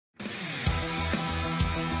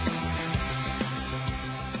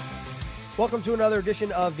Welcome to another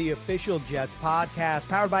edition of the Official Jets podcast,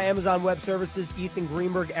 powered by Amazon Web Services, Ethan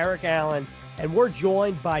Greenberg, Eric Allen, and we're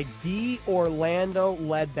joined by D. Orlando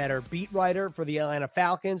Ledbetter, beat writer for the Atlanta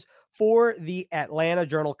Falcons for the Atlanta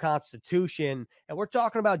Journal-Constitution. And we're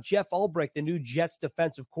talking about Jeff Ulbrich, the new Jets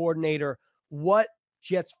defensive coordinator, what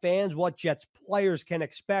Jets fans, what Jets players can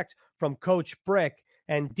expect from Coach Brick.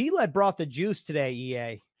 And D-Led brought the juice today,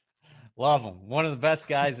 EA. Love him. One of the best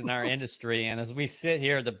guys in our industry. And as we sit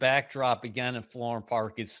here, the backdrop again in Florham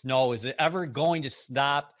Park is snow. Is it ever going to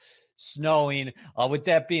stop snowing? With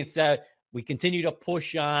that being said, we continue to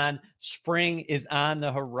push on. Spring is on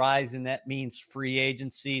the horizon. That means free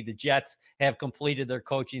agency. The Jets have completed their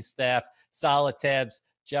coaching staff. Solid tabs.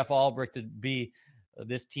 Jeff Ulbrich to be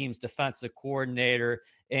this team's defensive coordinator.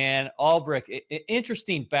 And Ulbrich,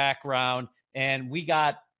 interesting background. And we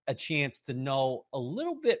got a chance to know a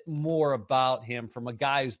little bit more about him from a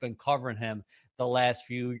guy who's been covering him the last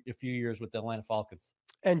few years with the Atlanta Falcons.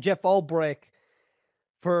 And Jeff Ulbrich,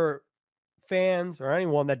 for fans or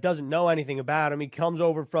anyone that doesn't know anything about him, he comes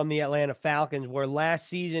over from the Atlanta Falcons, where last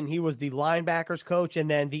season he was the linebackers coach and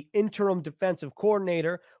then the interim defensive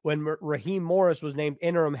coordinator when Raheem Morris was named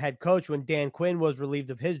interim head coach when Dan Quinn was relieved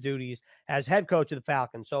of his duties as head coach of the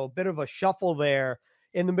Falcons. So a bit of a shuffle there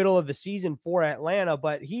in the middle of the season for Atlanta,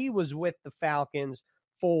 but he was with the Falcons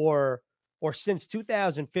since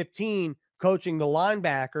 2015, coaching the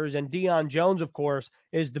linebackers, and Deion Jones, of course,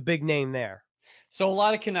 is the big name there. So a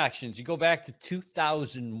lot of connections. You go back to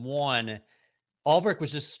 2001, Ulbrich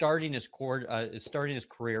was just starting his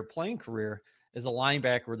playing career as a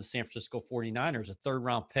linebacker with the San Francisco 49ers, a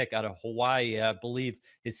third-round pick out of Hawaii. I believe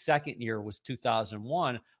his second year was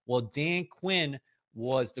 2001. Well, Dan Quinn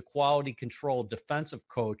was the quality control defensive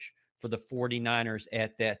coach for the 49ers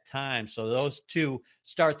at that time. So those two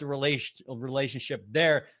start the relationship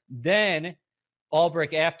there. Then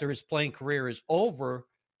Ulbrich, after his playing career is over,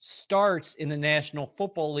 starts in the National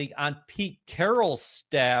Football League on Pete Carroll's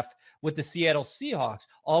staff with the Seattle Seahawks.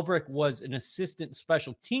 Ulbrich was an assistant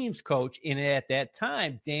special teams coach, and at that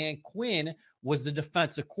time, Dan Quinn was the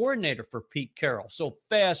defensive coordinator for Pete Carroll. So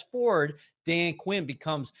fast forward, Dan Quinn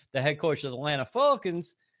becomes the head coach of the Atlanta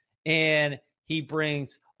Falcons, and he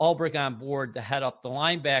brings Ulbrich on board to head up the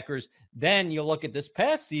linebackers. Then you look at this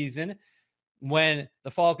past season, when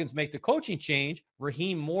the Falcons make the coaching change,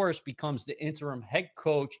 Raheem Morris becomes the interim head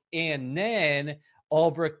coach, and then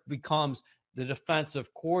Ulbrich becomes the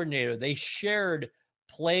defensive coordinator. They shared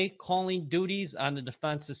play calling duties on the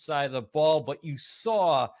defensive side of the ball, but you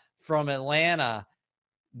saw from Atlanta,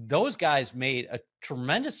 those guys made a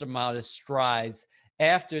tremendous amount of strides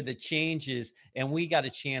after the changes, and we got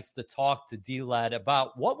a chance to talk to D-Led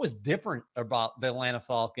about what was different about the Atlanta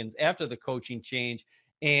Falcons after the coaching change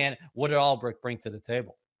and what did Ulbrich bring to the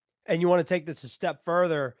table. And you want to take this a step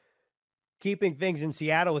further, keeping things in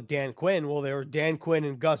Seattle with Dan Quinn. Well, there were Dan Quinn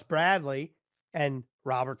and Gus Bradley and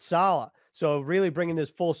Robert Saleh. So really bringing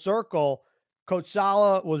this full circle, Coach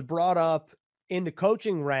Saleh was brought up in the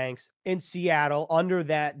coaching ranks in Seattle under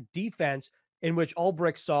that defense in which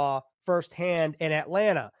Ulbrich saw firsthand in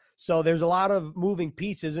Atlanta. So there's a lot of moving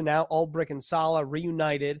pieces, and now Ulbrich and Saleh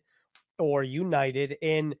united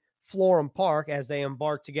in Florham Park as they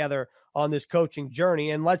embark together on this coaching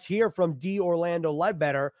journey. And let's hear from D. Orlando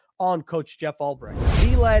Ledbetter on Coach Jeff Ulbrich.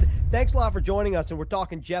 D-Led, thanks a lot for joining us. And we're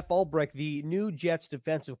talking Jeff Ulbrich, the new Jets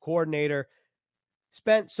defensive coordinator.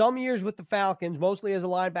 Spent some years with the Falcons, mostly as a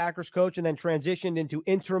linebackers coach, and then transitioned into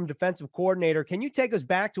interim defensive coordinator. Can you take us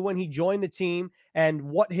back to when he joined the team and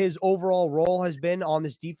what his overall role has been on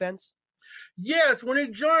this defense? Yes, when he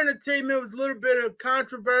joined the team, it was a little bit of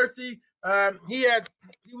controversy. He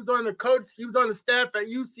was on the staff at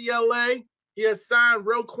UCLA. He had signed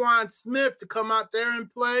Roquan Smith to come out there and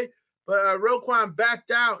play, but Roquan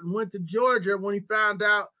backed out and went to Georgia when he found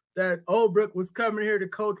out that Ulbrich was coming here to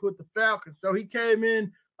coach with the Falcons. So he came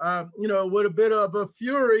in, with a bit of a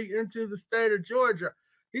fury into the state of Georgia.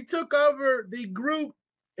 He took over the group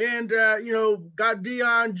and, got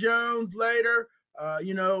Deion Jones later,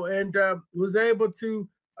 and was able to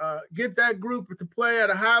get that group to play at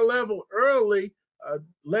a high level early.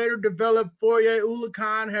 Later developed Foye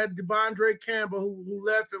Oluokun, had Devondre Campbell, who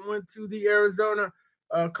left and went to the Arizona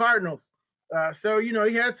Cardinals. So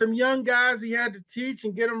he had some young guys he had to teach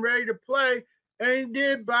and get them ready to play. And he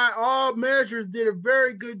did, by all measures, did a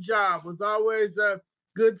very good job. Was always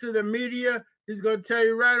good to the media. He's going to tell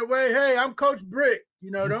you right away, hey, I'm Coach Brick.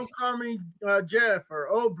 Don't call me Jeff or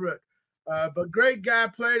Ulbrich. But great guy,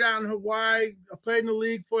 played out in Hawaii, played in the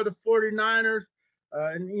league for the 49ers.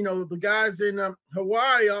 And the guys in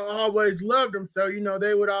Hawaii always loved him. So,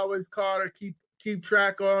 they would always call to keep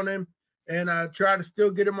track on him. and try to still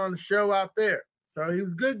get him on the show out there. So he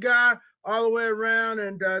was a good guy all the way around,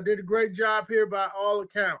 and did a great job here by all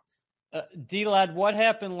accounts. D-Lad, what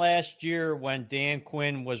happened last year when Dan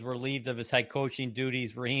Quinn was relieved of his head coaching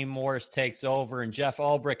duties? Raheem Morris takes over, and Jeff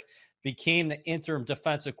Ulbrich became the interim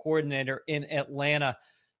defensive coordinator in Atlanta.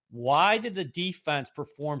 Why did the defense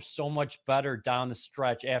perform so much better down the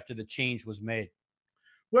stretch after the change was made?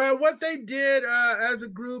 Well, what they did as a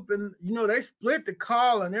group, and they split the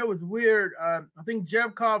call, and it was weird. I think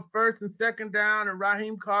Jeff called first and second down, and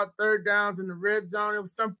Raheem called third downs in the red zone. It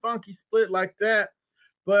was some funky split like that,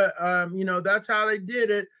 but that's how they did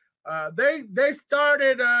it. They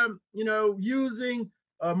started using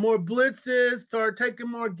more blitzes, started taking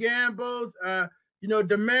more gambles.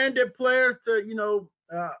 Demanded players to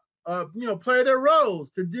play their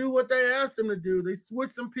roles, to do what they asked them to do. They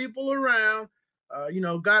switched some people around.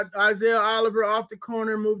 Got Isaiah Oliver off the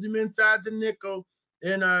corner, moved him inside the nickel,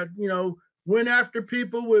 and went after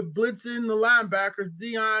people with blitzing the linebackers,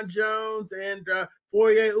 Deion Jones and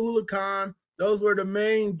Foye Oluokun. Those were the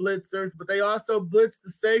main blitzers, but they also blitzed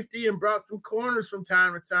the safety and brought some corners from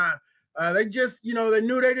time to time. They just, they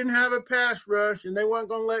knew they didn't have a pass rush, and they weren't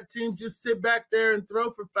going to let teams just sit back there and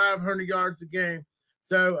throw for 500 yards a game.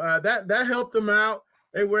 So that helped them out.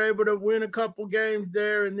 They were able to win a couple games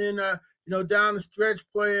there, and then down the stretch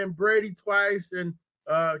playing Brady twice and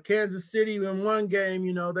Kansas City in one game,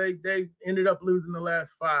 they ended up losing the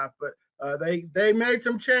last 5. But they made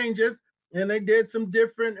some changes, and they did some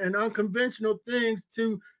different and unconventional things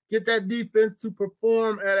to get that defense to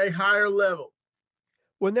perform at a higher level.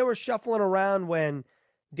 When they were shuffling around when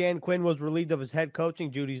Dan Quinn was relieved of his head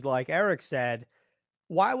coaching duties, like Eric said,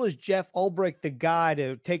 why was Jeff Ulbrich the guy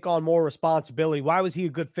to take on more responsibility? Why was he a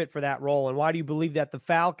good fit for that role? And why do you believe that the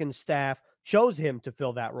Falcons staff chose him to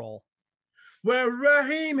fill that role? Well,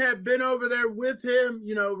 Raheem had been over there with him.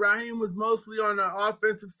 Raheem was mostly on the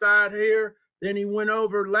offensive side here. Then he went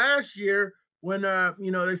over last year when,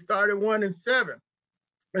 they started 1-7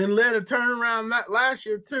 and led a turnaround last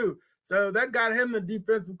year too. So that got him the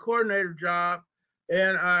defensive coordinator job.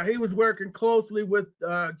 And he was working closely with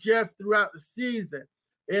Jeff throughout the season.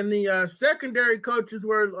 And the secondary coaches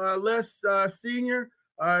were less senior,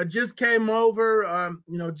 just came over.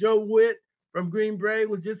 Joe Witt from Green Bay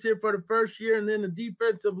was just here for the first year. And then the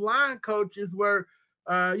defensive line coaches were,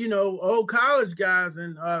 old college guys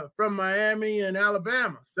and from Miami and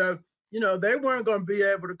Alabama. So, they weren't going to be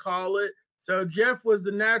able to call it. So Jeff was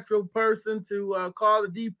the natural person to call the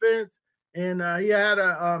defense. And he had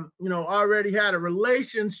already had a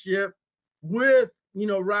relationship with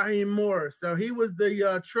Raheem Morris. So he was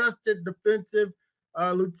the trusted defensive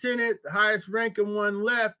lieutenant, the highest ranking one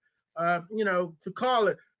left, to call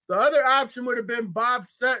it. The other option would have been Bob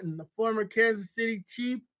Sutton, the former Kansas City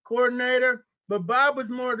Chief coordinator. But Bob was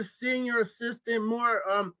more the senior assistant, more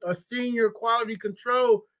a senior quality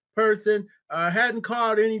control person, hadn't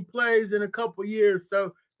called any plays in a couple years.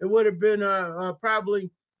 So it would have been probably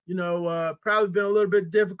been a little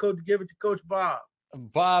bit difficult to give it to Coach Bob.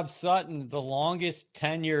 Bob Sutton, the longest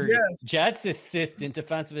tenured Jets assistant,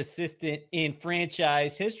 defensive assistant in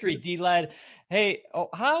franchise history. D-Lad, hey,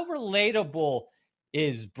 how relatable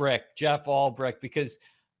is Jeff Ulbrich? Because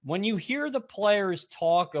when you hear the players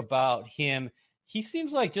talk about him, he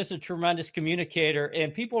seems like just a tremendous communicator,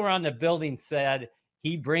 and people around the building said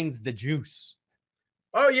he brings the juice.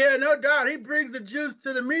 Oh, yeah, no doubt. He brings the juice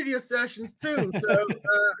to the media sessions, too. So,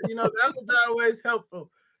 that was always helpful.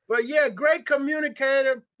 But, yeah, great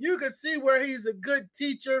communicator. You can see where he's a good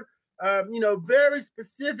teacher, very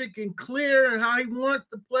specific and clear in how he wants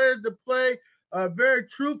the players to play, very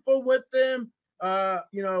truthful with them. I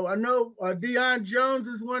know Deion Jones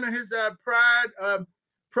is one of his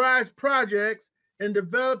prize projects in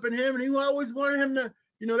developing him, and he always wanted him to,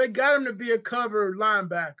 they got him to be a cover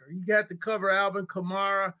linebacker. You got to cover Alvin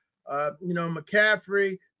Kamara,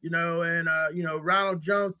 McCaffrey, and Ronald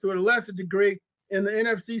Jones to a lesser degree in the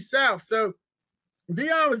NFC South. So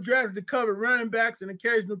Deion was drafted to cover running backs and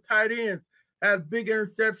occasional tight ends, had big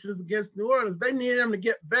interceptions against New Orleans. They needed him to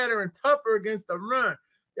get better and tougher against the run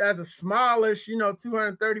as a smallish,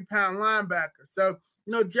 230-pound linebacker. So,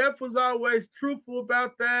 Jeff was always truthful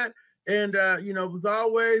about that. And, was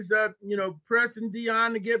always, pressing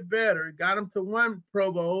Deion to get better. Got him to 1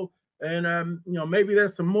 Pro Bowl. And, maybe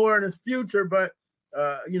there's some more in his future. But,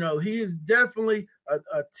 he is definitely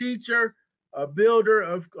a teacher, a builder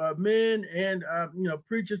of men, and,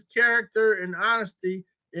 preaches character and honesty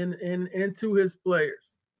into his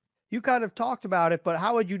players. You kind of talked about it, but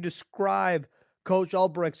how would you describe Coach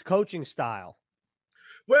Ulbrich's coaching style?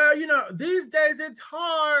 Well, these days it's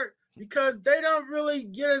hard because they don't really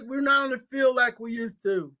get it. We're not on the field like we used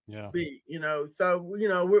to be, So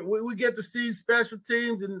we get to see special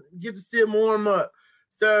teams and get to see them warm up.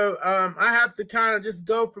 So I have to kind of just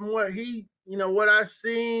go from what what I've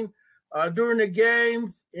seen during the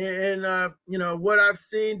games and what I've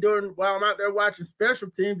seen while I'm out there watching special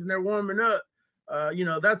teams and they're warming up.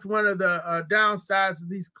 That's one of the downsides of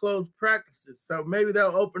these closed practices. So maybe they'll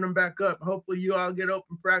open them back up. Hopefully you all get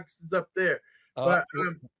open practices up there. But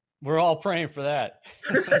we're all praying for that.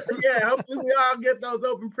 Yeah, hopefully we all get those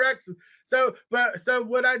open practices. So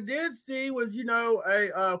what I did see was,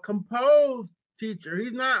 a composed teacher.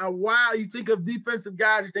 He's not a wild. You think of defensive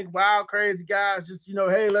guys, you think wild, crazy guys, just,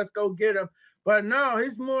 hey, let's go get him. But no,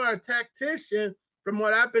 he's more a tactician from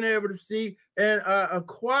what I've been able to see, and a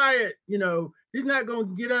quiet, he's not going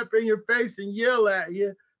to get up in your face and yell at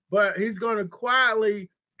you, but he's going to quietly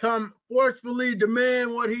come forcefully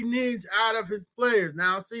demand what he needs out of his players.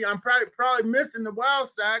 Now, see, I'm probably missing the wild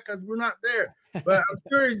side because we're not there, but I'm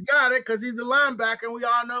sure he's got it because he's a linebacker, and we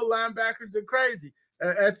all know linebackers are crazy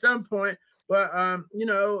at some point. But have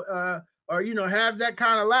that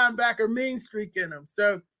kind of linebacker mean streak in them.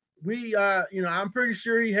 So we, I'm pretty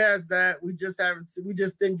sure he has that. We just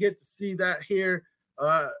didn't get to see that here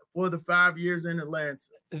for the 5 years in Atlanta.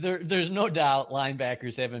 There's no doubt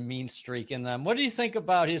linebackers have a mean streak in them. What do you think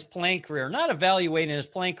about his playing career? Not evaluating his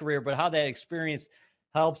playing career, but how that experience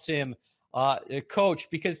helps him coach,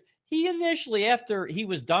 because he initially, after he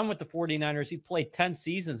was done with the 49ers, he played 10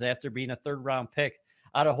 seasons after being a third-round pick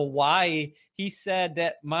out of Hawaii. He said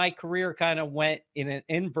that my career kind of went in an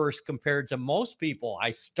inverse compared to most people.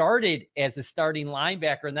 I started as a starting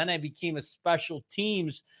linebacker, and then I became a special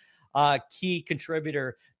teams key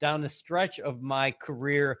contributor down the stretch of my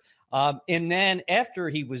career. And then after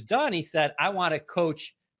he was done, he said, I want to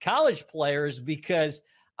coach college players because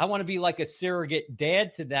I want to be like a surrogate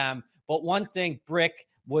dad to them. But one thing Brick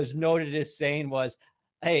was noted as saying was,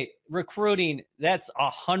 hey, recruiting, that's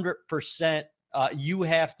 100%. You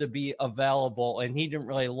have to be available. And he didn't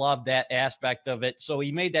really love that aspect of it. So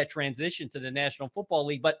he made that transition to the National Football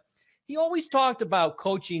League. But he always talked about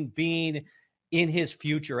coaching being in his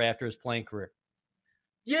future after his playing career.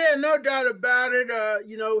 Yeah, no doubt about it.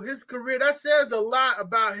 His career, that says a lot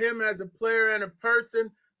about him as a player and a person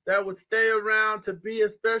that would stay around to be a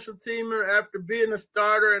special teamer after being a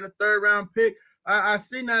starter and a third-round pick. I've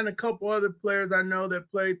seen that in a couple other players I know that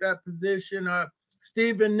played that position.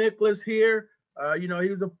 Stephen Nicholas here, he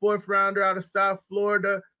was a fourth rounder out of South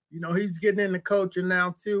Florida. He's getting into coaching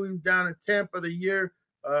now too. He was down in Tampa the year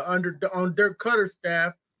on Dirk Cutter's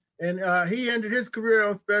staff. And he ended his career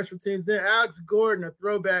on special teams. Then Alex Gordon, a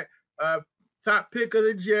throwback, top pick of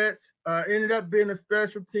the Jets, ended up being a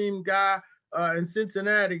special team guy in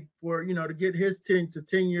Cincinnati for, to get his 10 to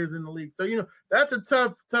 10 years in the league. So, that's a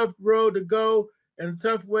tough road to go and a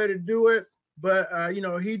tough way to do it. But,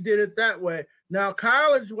 he did it that way. Now,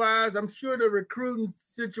 college-wise, I'm sure the recruiting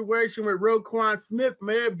situation with Roquan Smith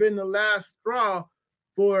may have been the last straw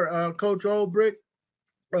for Coach Ulbrich.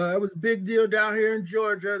 It was a big deal down here in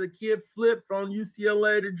Georgia. The kid flipped from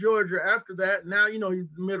UCLA to Georgia after that. Now, he's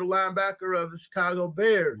the middle linebacker of the Chicago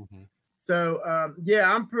Bears. Mm-hmm. So,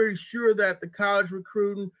 I'm pretty sure that the college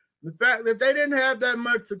recruiting, the fact that they didn't have that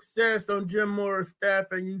much success on Jim Mora's staff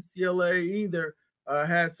at UCLA either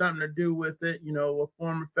had something to do with it, a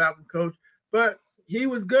former Falcon coach. But he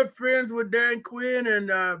was good friends with Dan Quinn and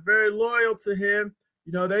very loyal to him.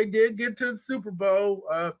 They did get to the Super Bowl,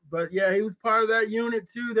 but yeah, he was part of that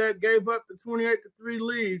unit too that gave up the 28-3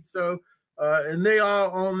 lead. So, and they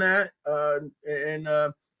all own that,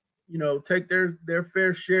 and take their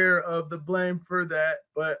fair share of the blame for that.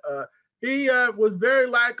 But he was very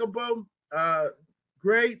likable,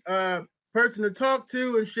 great person to talk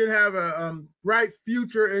to, and should have a bright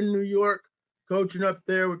future in New York, coaching up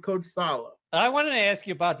there with Coach Saleh. I wanted to ask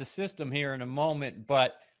you about the system here in a moment,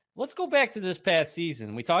 but let's go back to this past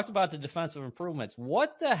season. We talked about the defensive improvements.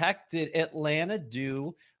 What the heck did Atlanta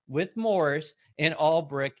do with Morris and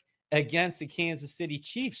Ulbrich against the Kansas City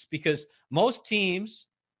Chiefs? Because most teams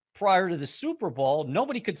prior to the Super Bowl,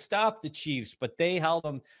 nobody could stop the Chiefs, but they held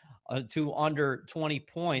them to under 20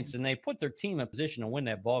 points, and they put their team in position to win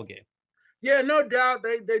that ball game. Yeah, no doubt.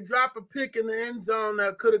 They dropped a pick in the end zone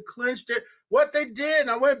that could have clinched it. What they did, and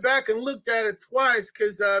I went back and looked at it twice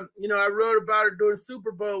because, I wrote about it during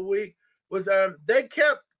Super Bowl week, was they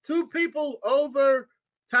kept two people over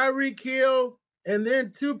Tyreek Hill and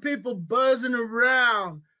then two people buzzing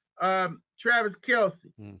around Travis Kelce.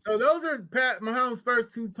 So those are Pat Mahomes'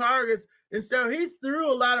 first two targets. And so he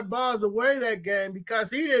threw a lot of balls away that game because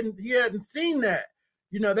he hadn't seen that.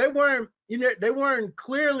 they weren't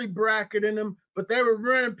clearly bracketing them, but they were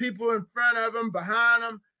running people in front of them, behind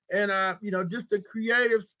them, and just a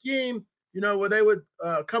creative scheme, where they would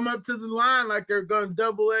come up to the line like they're going to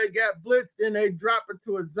double A gap blitz, then they drop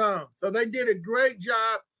into a zone. So they did a great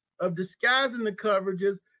job of disguising the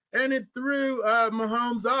coverages, and it threw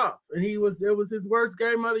Mahomes off. And it was his worst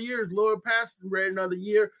game of the year, his lower passing rating of the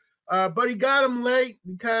year. But he got him late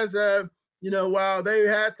because while they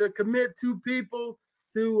had to commit 2 people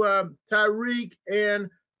to Tyreek and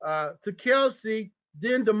to Kelsey,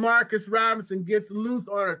 then Demarcus Robinson gets loose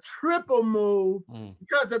on a triple move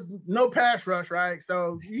because of no pass rush, right?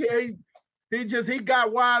 So he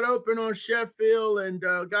got wide open on Sheffield and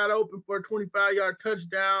got open for a 25-yard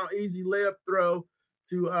touchdown, easy layup throw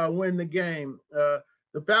to win the game.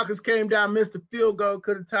 The Falcons came down, missed a field goal,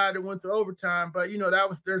 could have tied it, went to overtime, but that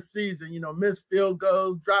was their season. Missed field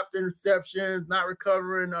goals, dropped interceptions, not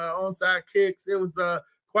recovering onside kicks. It was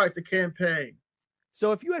quite the campaign.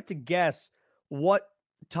 So if you had to guess what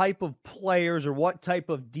type of players or what type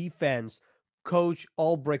of defense Coach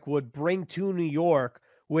Ulbrich would bring to New York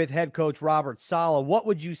with head coach Robert Saleh, what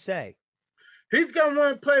would you say? He's going to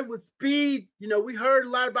want to play with speed. We heard a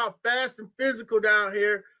lot about fast and physical down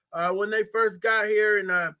here when they first got here.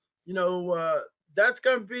 And, that's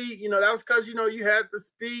going to be, that was because, you had the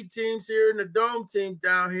speed teams here and the dome teams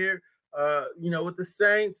down here, with the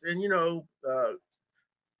Saints and,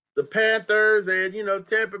 the Panthers and,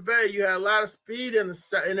 Tampa Bay. You had a lot of speed in the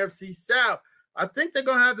NFC South. I think they're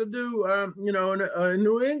going to have to do, in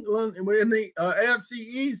New England, in the AFC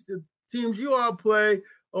East, the teams you all play,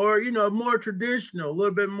 or, more traditional, a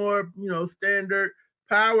little bit more, standard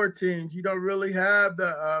power teams. You don't really have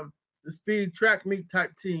the speed track meet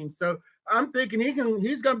type teams. So I'm thinking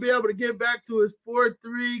he's going to be able to get back to his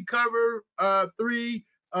 4-3 cover 3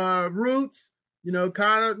 roots,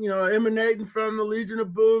 emanating from the Legion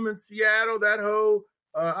of Boom in Seattle, that whole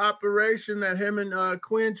operation that him and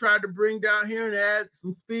Quinn tried to bring down here and add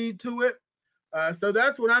some speed to it. So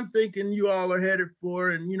that's what I'm thinking you all are headed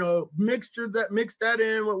for. And, mix that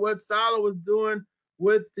in with what Saleh was doing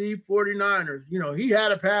with the 49ers. He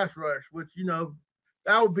had a pass rush, which,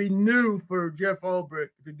 that would be new for Jeff Ulbrich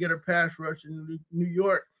to get a pass rush in New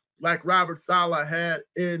York like Robert Saleh had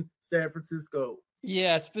in San Francisco.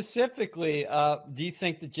 Yeah, specifically, do you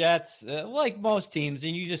think the Jets, like most teams,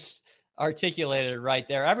 and you just articulated it right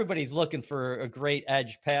there, everybody's looking for a great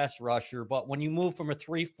edge pass rusher, but when you move from a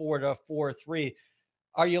 3-4 to a 4-3,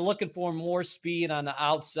 are you looking for more speed on the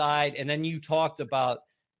outside? And then you talked about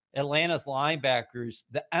Atlanta's linebackers.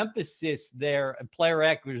 The emphasis there in player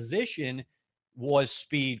acquisition was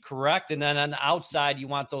speed, correct? And then on the outside, you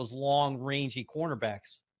want those long, rangy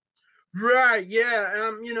cornerbacks. Right,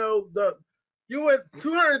 yeah. You were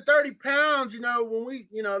 230 pounds, when we,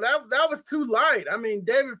 that was too light. I mean,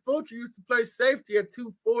 David Fulcher used to play safety at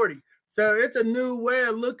 240. So it's a new way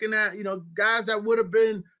of looking at, guys that would have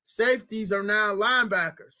been safeties are now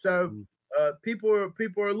linebackers. So people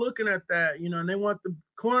are looking at that, and they want the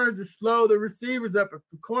corners to slow the receivers up. If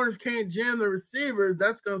the corners can't jam the receivers,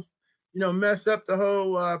 that's going to, mess up the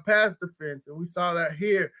whole pass defense. And we saw that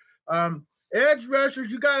here. Edge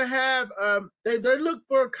rushers, you got to have, they look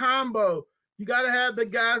for a combo. You got to have the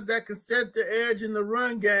guys that can set the edge in the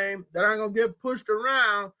run game that aren't going to get pushed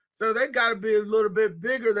around. So they got to be a little bit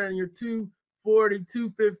bigger than your 240,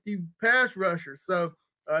 250 pass rushers. So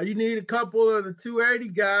you need a couple of the 280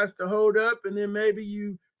 guys to hold up, and then maybe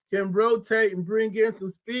you can rotate and bring in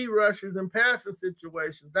some speed rushers and passing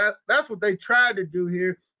situations. That's what they tried to do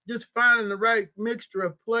here. Just finding the right mixture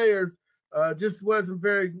of players just wasn't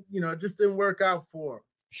very, just didn't work out for them.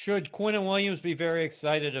 Should Quinn Williams be very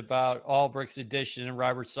excited about Ulbrich's addition and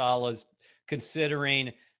Robert Saleh's,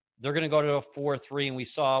 considering they're going to go to a 4-3, and we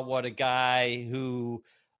saw what a guy who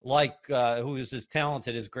is as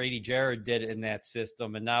talented as Grady Jarrett did in that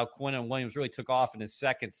system, and now Quinn Williams really took off in his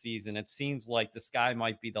second season. It seems like the sky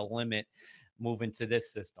might be the limit moving to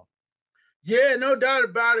this system. Yeah, no doubt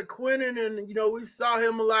about it. Quinnen, and we saw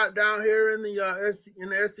him a lot down here in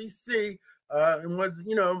the SEC. And was,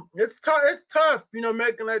 it's tough,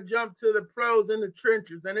 making that jump to the pros in the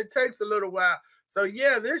trenches, and it takes a little while. So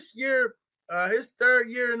yeah, this year, his third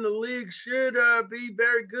year in the league should be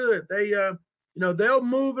very good. They, they'll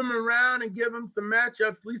move him around and give him some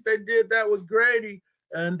matchups. At least they did that with Grady,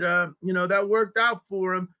 and that worked out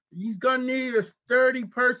for him. He's gonna need a sturdy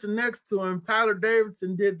person next to him. Tyler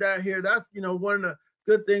Davidson did that here. That's one of the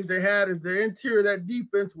good things they had is the interior of that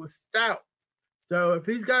defense was stout. So if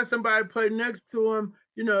he's got somebody play next to him,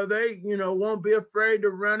 they, won't be afraid to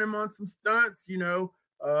run him on some stunts,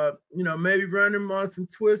 maybe run him on some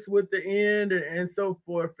twists with the end and so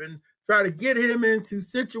forth, and try to get him into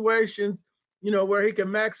situations, where he can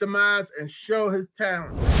maximize and show his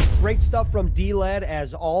talent. Great stuff from D-Led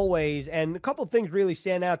as always. And a couple of things really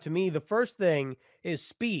stand out to me. The first thing is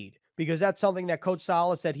speed, because that's something that Coach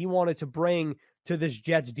Saleh said he wanted to bring to this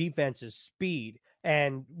Jets defense is speed.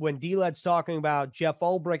 And when D-Led's talking about Jeff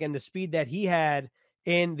Ulbrich and the speed that he had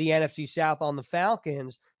in the NFC South on the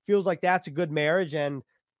Falcons, feels like that's a good marriage. And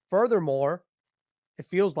furthermore, it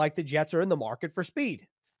feels like the Jets are in the market for speed.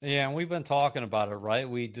 Yeah, and we've been talking about it, right?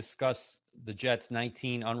 We discussed the Jets'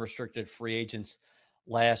 19 unrestricted free agents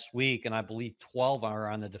last week, and I believe 12 are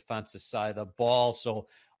on the defensive side of the ball. So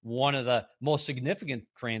one of the most significant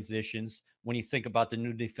transitions when you think about the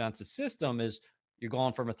new defensive system is you're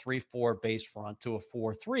going from a 3-4 base front to a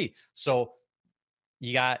 4-3. So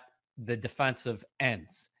you got the defensive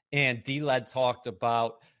ends. And D-Led talked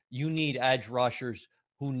about you need edge rushers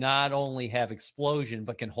who not only have explosion,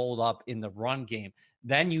 but can hold up in the run game.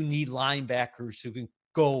 Then you need linebackers who can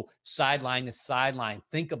go sideline to sideline.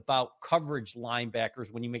 Think about coverage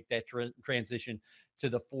linebackers when you make that transition to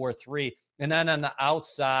the 4-3. And then on the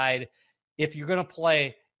outside, if you're going to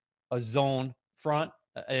play a zone front,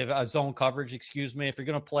 a zone coverage, if you're going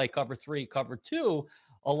to play cover 3, cover 2,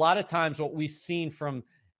 a lot of times what we've seen from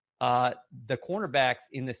the cornerbacks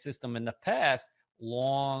in the system in the past,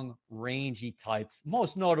 long, rangy types,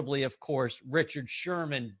 most notably, of course, Richard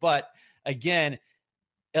Sherman. But again,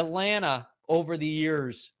 Atlanta over the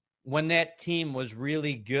years, when that team was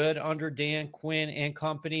really good under Dan Quinn and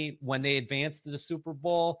company, when they advanced to the Super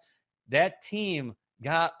Bowl, that team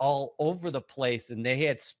got all over the place and they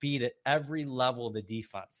had speed at every level of the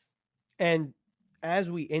defense. And as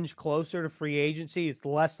we inch closer to free agency, it's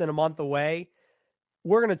less than a month away.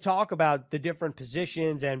 We're going to talk about the different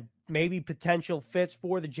positions and maybe potential fits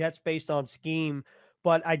for the Jets based on scheme.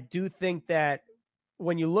 But I do think that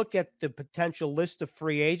when you look at the potential list of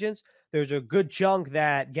free agents, there's a good chunk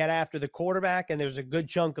that get after the quarterback, and there's a good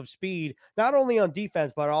chunk of speed, not only on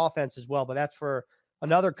defense, but offense as well. But that's for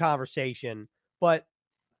another conversation. But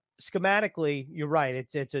schematically, you're right.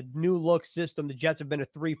 It's a new look system. The Jets have been a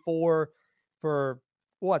 3-4 for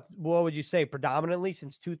what would you say, predominantly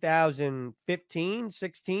since 2015,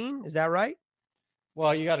 16? Is that right?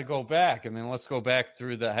 Well, you got to go back. I mean, let's go back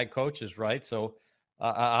through the head coaches, right? So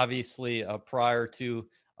obviously prior to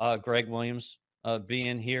Greg Williams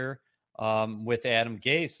being here with Adam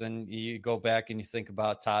Gase, and you go back and you think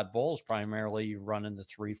about Todd Bowles, primarily you run in the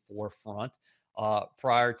 3-4 front.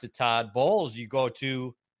 Prior to Todd Bowles, you go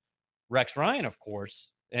to Rex Ryan, of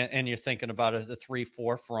course, and you're thinking about the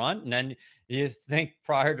 3-4 front. And then you think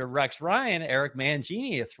prior to Rex Ryan, Eric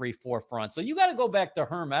Mangini, a 3-4 front. So you got to go back to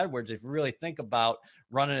Herm Edwards if you really think about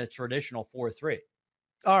running a traditional 4-3.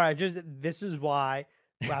 All right, this is why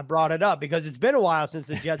I brought it up, because it's been a while since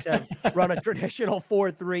the Jets have run a traditional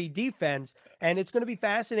 4-3 defense, and it's going to be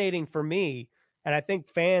fascinating for me, and I think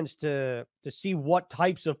fans to see what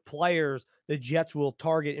types of players the Jets will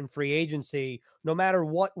target in free agency, no matter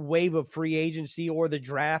what wave of free agency or the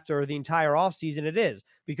draft or the entire offseason it is,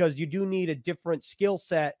 because you do need a different skill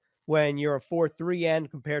set when you're a 4-3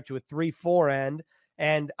 end compared to a 3-4 end.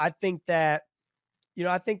 And I think that,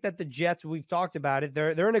 the Jets, we've talked about it,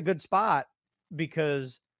 they're in a good spot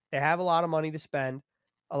because they have a lot of money to spend.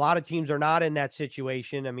 A lot of teams are not in that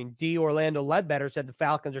situation. I mean, Orlando Ledbetter said the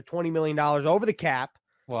Falcons are $20 million over the cap.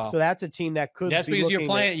 Wow. So that's a team that could. That's because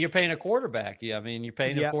you're paying a quarterback. Yeah, I mean, you're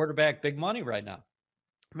paying a quarterback big money right now.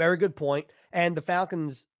 Very good point. And the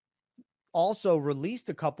Falcons also released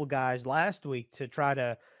a couple guys last week to try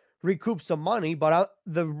to recoup some money. But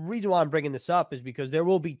the reason why I'm bringing this up is because there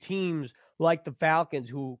will be teams like the Falcons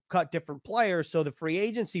who cut different players. So the free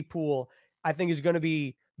agency pool, I think, is going to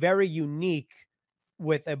be very unique,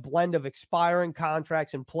 with a blend of expiring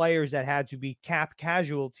contracts and players that had to be cap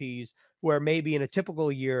casualties, where maybe in a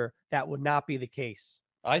typical year that would not be the case.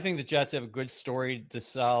 I think the Jets have a good story to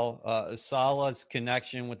sell. Salah's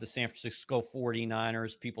connection with the San Francisco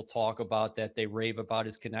 49ers, people talk about that. They rave about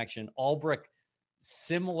his connection. Ulbrich,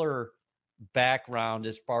 similar background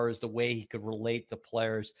as far as the way he could relate to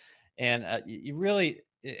players. And an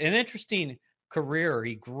interesting career.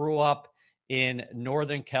 He grew up in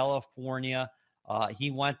Northern California.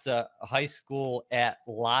 He went to high school at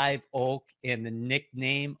Live Oak, and the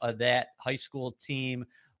nickname of that high school team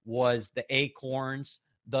was the Acorns.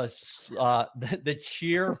 The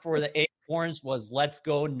cheer for the Acorns was "Let's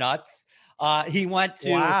Go Nuts." He went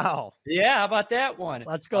to wow, yeah, how about that one?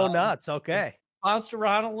 Let's go nuts. Okay, bounced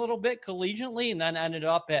around a little bit collegiately, and then ended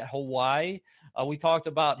up at Hawaii. We talked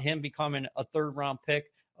about him becoming a third-round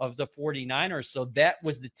pick of the 49ers, so that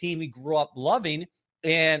was the team he grew up loving.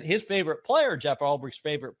 And his favorite player, Jeff Ulbrich's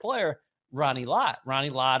favorite player, Ronnie Lott. Ronnie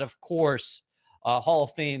Lott, of course, Hall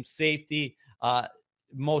of Fame safety,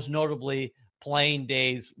 most notably playing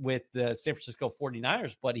days with the San Francisco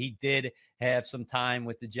 49ers, but he did have some time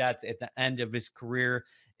with the Jets at the end of his career.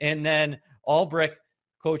 And then Ulbrich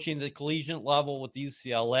coaching the collegiate level with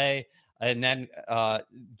UCLA, and then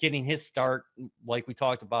getting his start, like we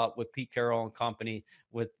talked about with Pete Carroll and company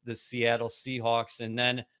with the Seattle Seahawks, and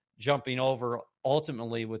then jumping over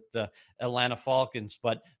ultimately with the Atlanta Falcons.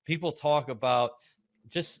 But people talk about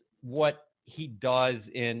just what he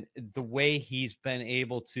does and the way he's been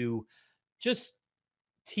able to just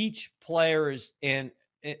teach players. And,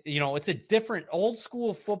 it's a different old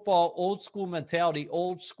school football, old school mentality,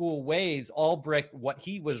 old school ways. Ulbrich, what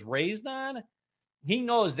he was raised on, he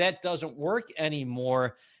knows that doesn't work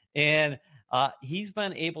anymore. And he's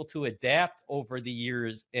been able to adapt over the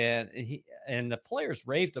years, and the players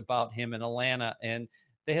raved about him in Atlanta, and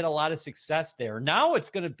they had a lot of success there. Now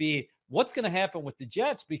it's going to be what's going to happen with the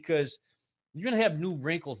Jets, because you're going to have new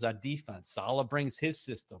wrinkles on defense. Saleh brings his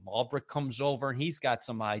system. Ulbrich comes over and he's got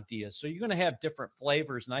some ideas. So you're going to have different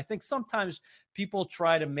flavors. And I think sometimes people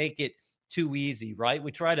try to make it too easy, right?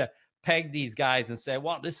 We try to peg these guys and say,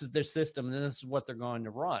 well, this is their system and this is what they're going to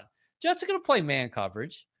run. Jets are going to play man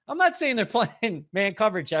coverage. I'm not saying they're playing man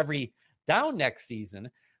coverage every down next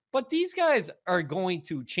season, but these guys are going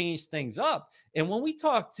to change things up. And when we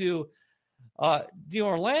talked to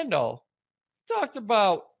Orlando, talked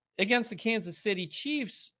about against the Kansas City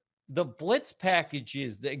Chiefs, the blitz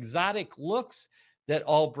packages, the exotic looks that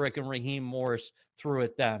Ulbrich and Raheem Morris threw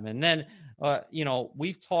at them. And then,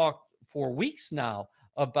 we've talked for weeks now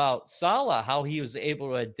about Saleh, how he was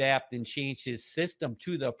able to adapt and change his system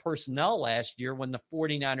to the personnel last year when the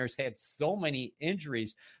 49ers had so many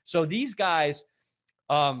injuries. So these guys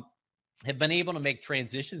have been able to make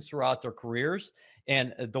transitions throughout their careers.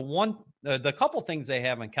 And the couple things they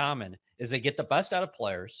have in common is they get the best out of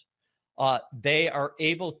players. They are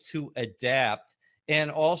able to adapt,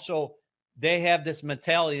 and also they have this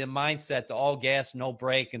mentality and mindset to all gas, no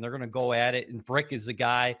break, and they're going to go at it. And Brick is the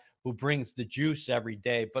guy who brings the juice every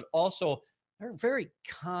day, but also they're very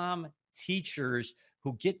calm teachers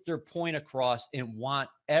who get their point across and want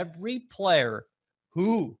every player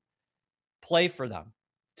who play for them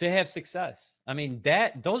to have success. I mean,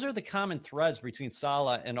 those are the common threads between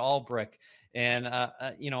Saleh and Ulbrich. And,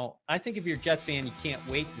 I think if you're a Jets fan, you can't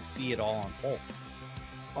wait to see it all unfold.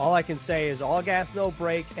 All I can say is all gas, no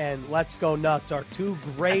break, and let's go nuts are two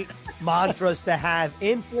great mantras to have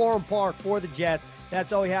in Florham Park for the Jets.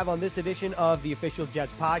 That's all we have on this edition of the Official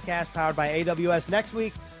Jets Podcast, powered by AWS. Next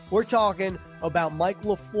week, we're talking about Mike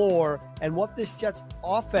LaFleur and what this Jets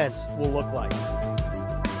offense will look like.